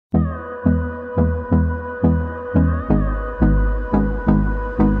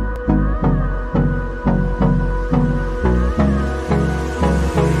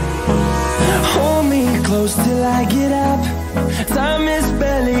I get up. Time is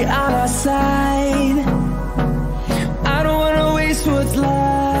barely on our side. I don't wanna waste what's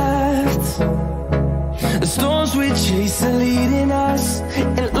left. The storms we chase are leading us,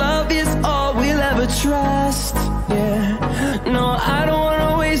 and love is all we'll ever trust. Yeah, no, I don't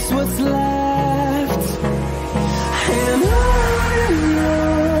wanna waste what's left. And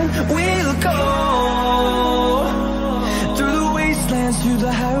on we'll go, through the wastelands, through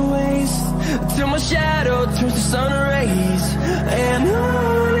the highways, till my shadow turns to sun rays. And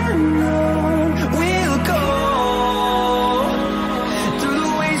on we'll go, through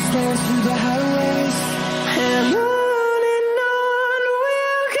the wastelands, through the highways, and on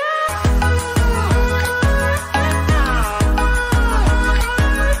we'll go.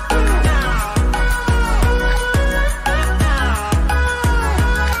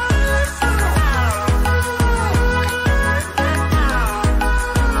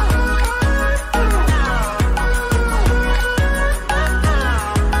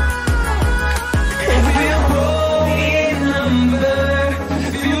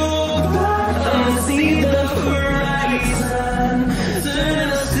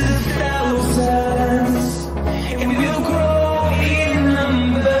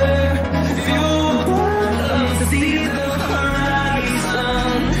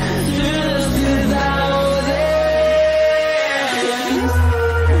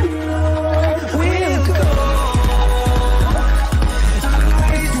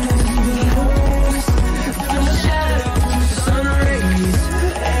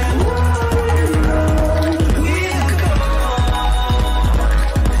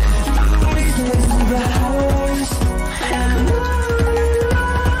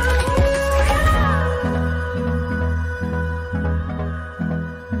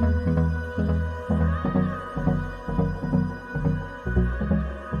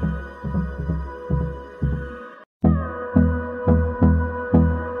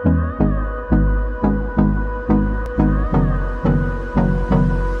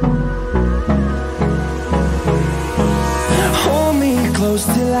 Close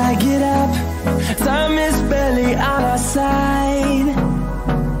till I get up. Time is barely on our side.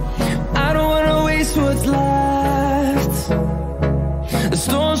 I don't wanna waste what's left. The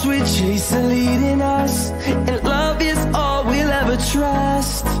storms we chase are leading us, and love is all we'll ever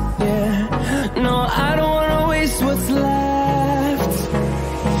trust. Yeah, no, I don't wanna waste what's left.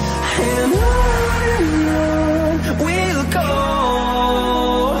 And on we'll go,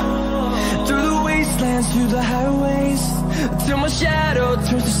 through the wastelands, through the highways, till my shadow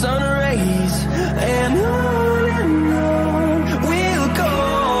turns to sun rays. And on we'll go,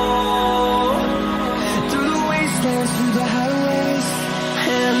 through the wastelands, through the highways,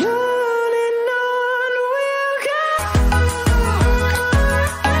 and on we'll go.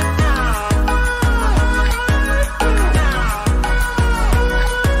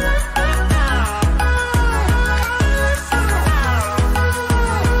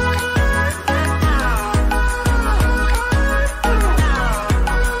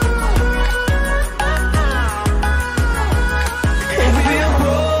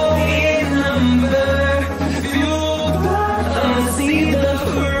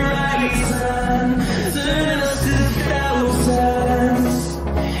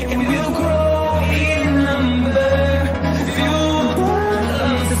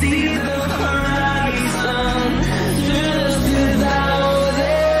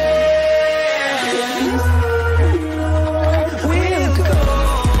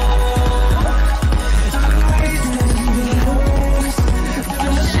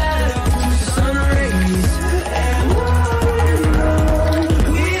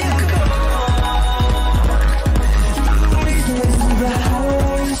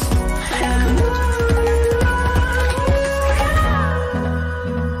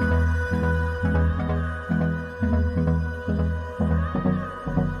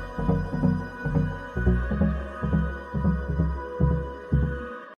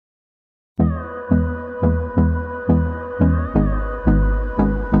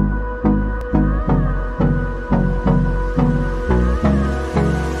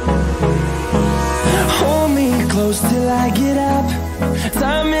 Close till I get up.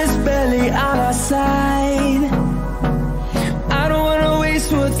 Time is barely on our side. I don't wanna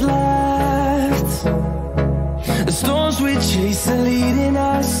waste what's left. The storms we chase are leading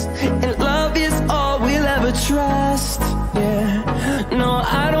us, and love is all we'll ever trust. Yeah, no,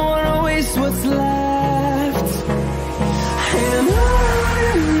 I don't wanna waste what's left. And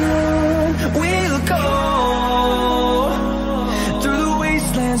on we'll go, through the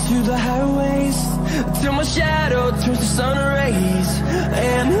wastelands, through the highways, till my shadow turns to sun rays.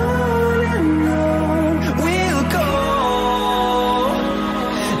 And on we'll go,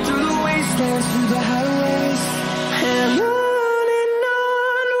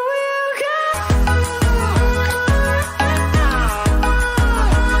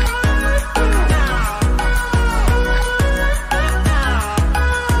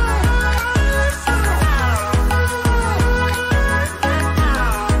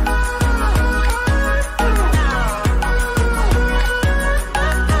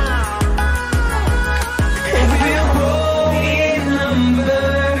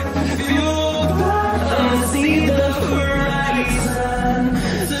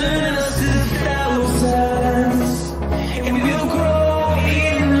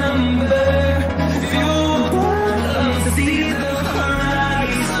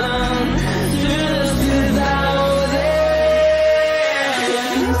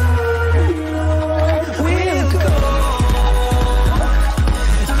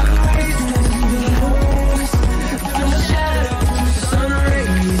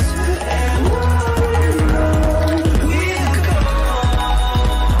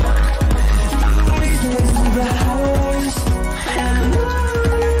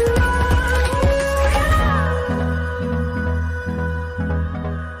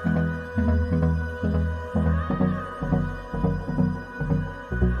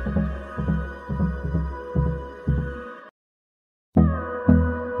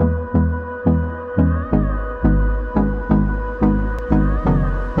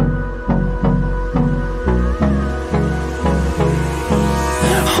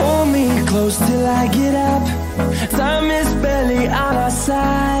 I get up. Time is barely on our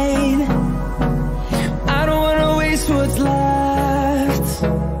side. I don't wanna waste what's left.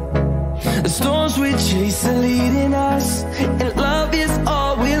 The storms we chase are leading us, and love is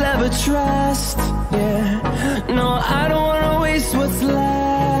all we'll ever trust. Yeah, no, I don't wanna waste what's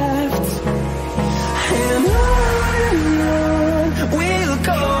left. And on we'll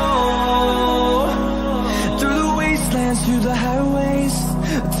go, through the wastelands, through the highways,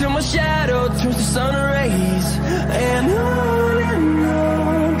 till my shadow turns to sun rays. And on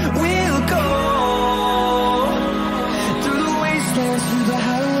we'll go, through the wastelands, through the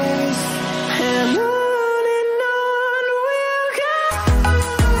highways, and on.